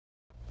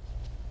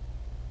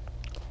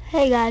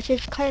Hey guys,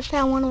 it's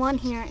Fan11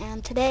 here,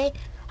 and today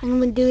I'm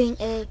going to be doing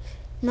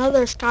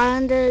another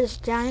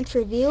Skylanders Giants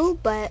review,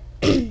 but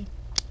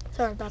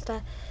sorry about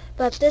that.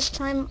 But this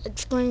time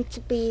it's going to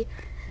be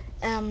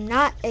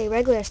not a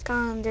regular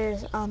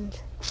Skylanders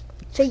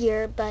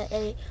figure, but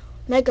a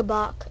Mega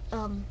Block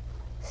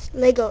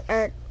Lego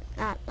or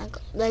not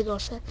Lego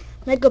set,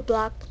 Mega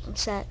Block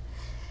set.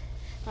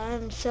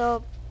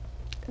 So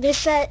this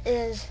set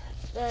is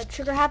the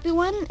Trigger Happy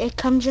one. It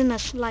comes in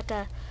like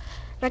a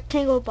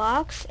rectangle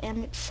box,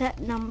 and it's set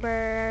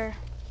number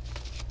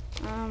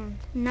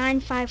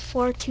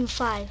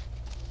 95425.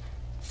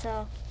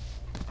 So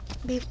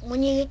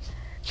when you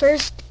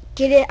first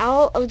get it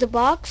out of the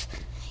box,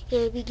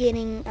 you'll be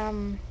getting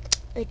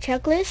a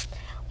checklist,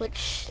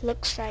 which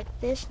looks like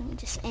this. Let me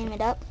just aim it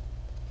up.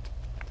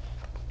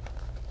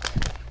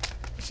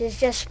 Which is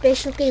just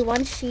basically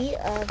one sheet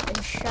of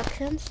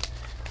instructions.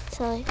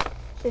 So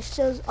it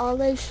shows all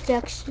the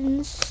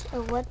instructions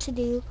of what to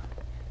do,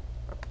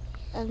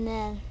 and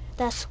then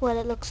that's what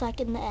it looks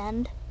like in the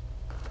end.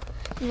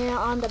 And then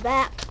on the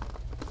back,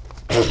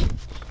 it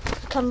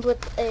comes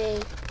with a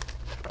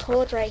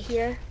code right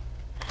here,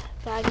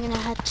 but I'm gonna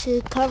have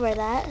to cover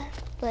that.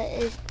 But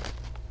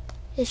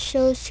it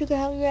shows Trigger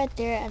Happy right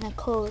there and a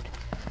code.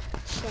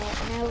 So,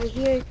 and over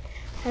here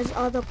has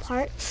all the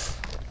parts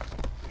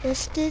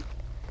listed,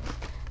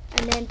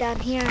 and then down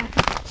here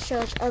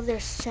shows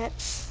other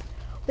sets,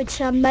 which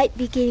I might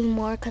be getting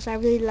more because I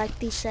really like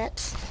these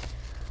sets.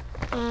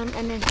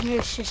 And then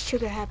here's just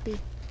Trigger Happy.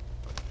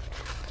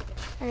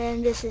 And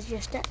then this is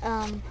just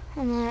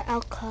another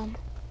outcome.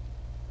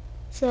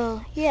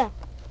 So yeah,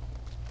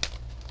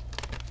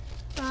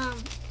 I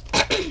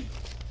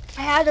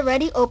had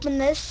already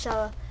opened this,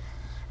 so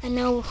I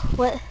know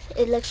what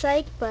it looks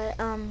like. But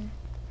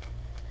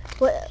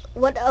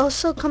what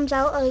also comes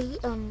out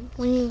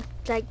when you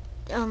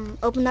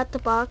open up the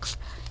box,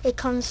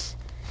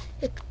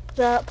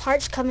 the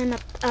parts come in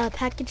a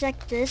package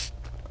like this,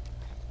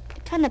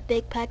 kind of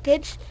big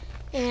package.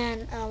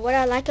 And what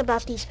I like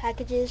about these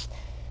packages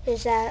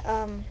is that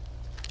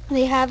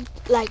they have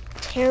like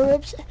tear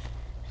ribs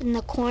in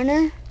the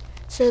corner,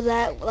 so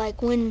that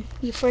like when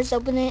you first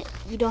open it,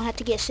 you don't have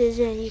to get scissors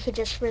and you could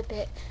just rip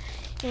it.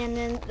 And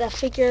then the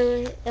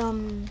figure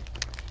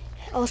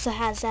also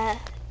has that.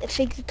 The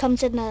figure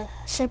comes in a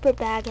separate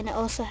bag, and it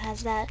also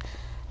has that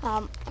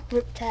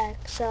rip tag.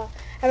 So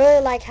I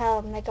really like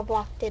how Mega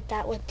Block did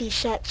that with these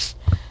sets.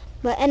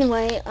 But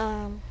anyway,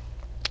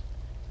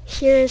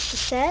 here's the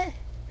set.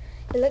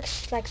 It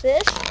looks like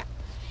this.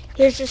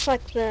 Here's just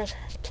like the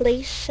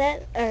place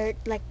set, or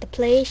like the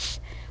place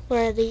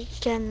where they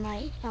can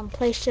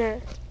place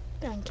their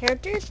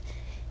characters.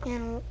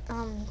 And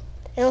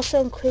it also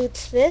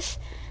includes this.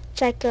 It's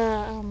like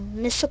a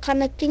missile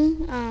kind of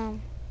thing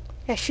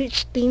that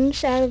shoots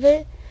beams out of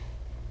it.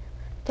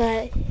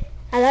 But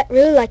I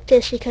really like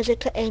this because it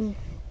could aim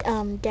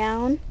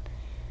down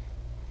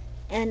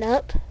and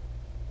up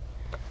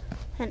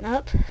and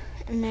up,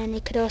 and then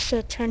it could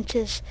also turn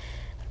to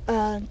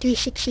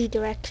 360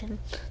 direction.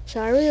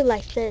 So I really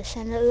like this,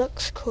 and it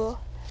looks cool.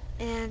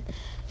 And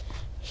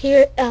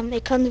here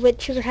it comes with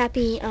Trigger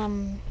Happy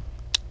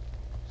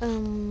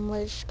what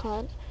is it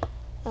called,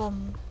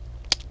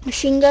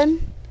 machine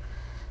gun,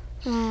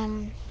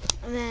 and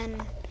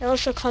then it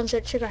also comes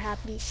with Trigger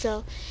Happy.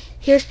 So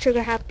here's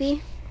Trigger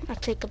Happy. I'll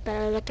take a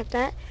better look at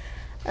that.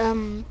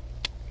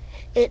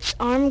 Its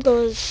arm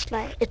goes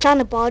it's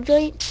on a ball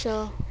joint,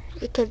 so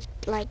it could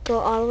go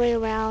all the way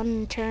around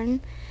and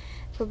turn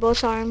for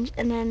both arms,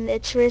 and then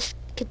its wrist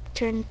could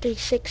turn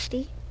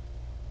 360.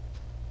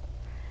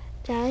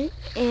 That,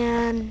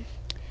 and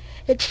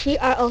its feet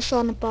are also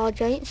on the ball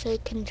joint, so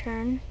it can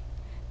turn,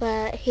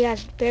 but he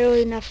has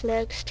barely enough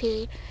legs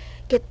to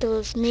get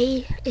those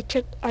knee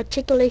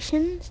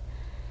articulations.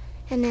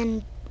 And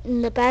then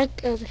in the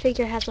back of the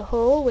figure has a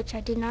hole, which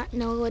I do not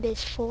know what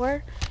it's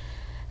for.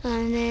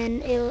 And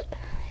then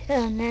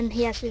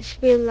he has this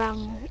really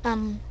long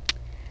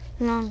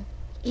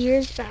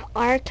ears that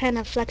are kind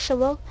of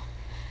flexible.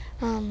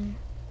 And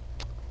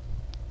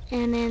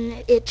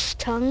then its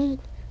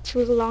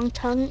really long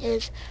tongue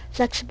is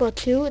flexible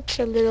too. It's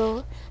a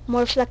little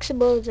more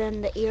flexible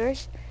than the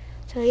ears.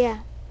 So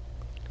yeah,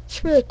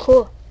 it's really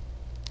cool.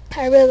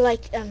 I really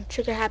like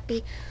Trigger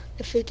Happy,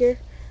 the figure.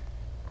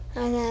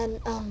 And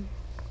then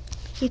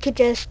you could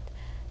just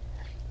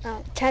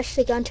attach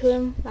the gun to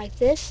him like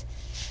this,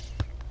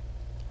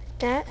 like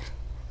that.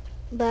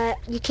 But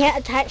you can't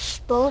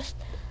attach both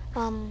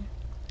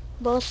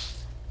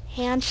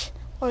hands,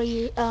 or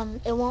it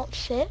won't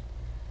fit.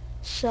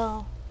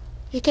 So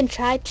you can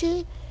try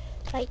to,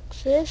 like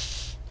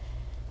this,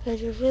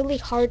 but it's really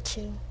hard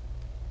to.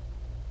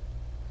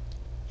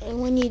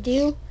 And when you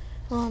do,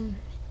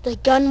 the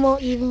gun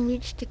won't even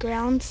reach the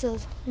ground. So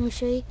let me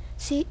show you.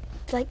 See,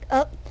 it's like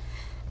up,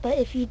 but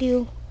if you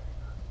do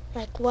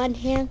like one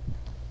hand,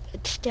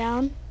 it's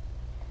down,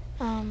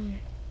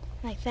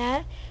 like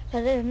that.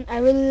 But then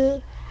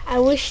I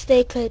wish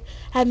they could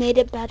have made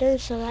it better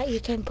so that you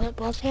can put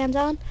both hands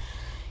on.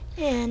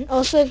 And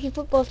also, if you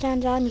put both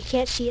hands on, you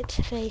can't see its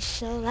face,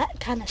 so that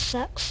kind of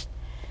sucks.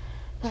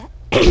 But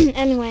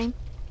anyway,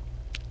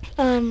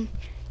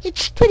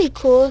 it's pretty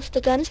cool.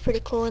 The gun's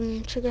pretty cool,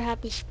 and Trigger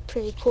Happy's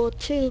pretty cool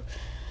too.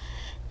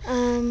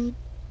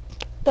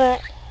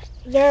 But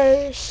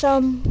there are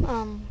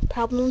some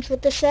problems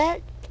with the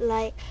set,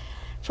 like,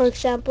 for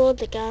example,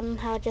 the gun,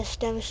 how it just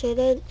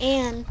devastated,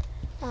 and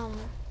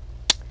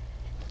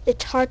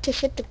it's hard to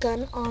fit the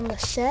gun on the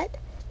set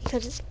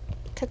because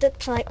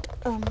it's like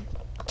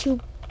too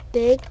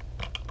big.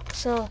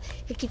 So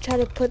if you try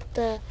to put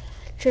the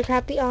Trigger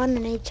Happy on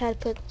and then you try to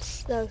put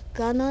the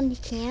gun on, you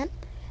can't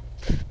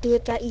do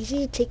it that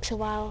easy. It takes a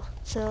while.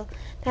 So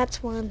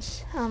that's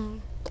one's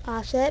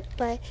offset.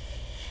 But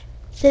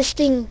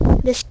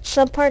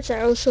some parts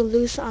are also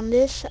loose on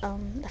this.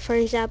 For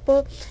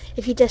example,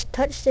 if you just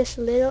touch this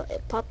a little,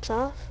 it pops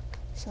off.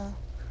 So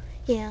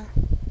yeah.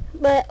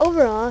 But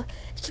overall,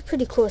 it's a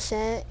pretty cool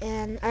set,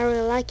 and I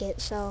really like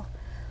it. So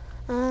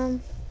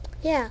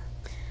yeah.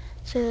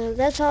 So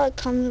that's all it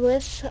comes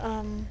with.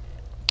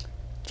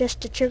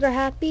 Just the Trigger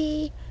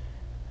Happy,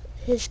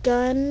 his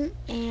gun,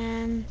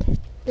 and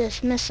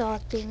this missile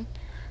thing.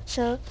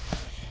 So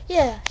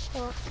yeah,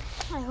 so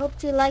I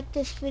hope you like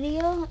this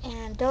video,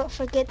 and don't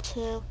forget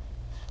to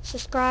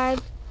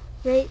subscribe,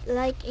 rate,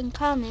 like, and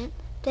comment.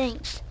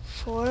 Thanks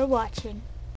for watching.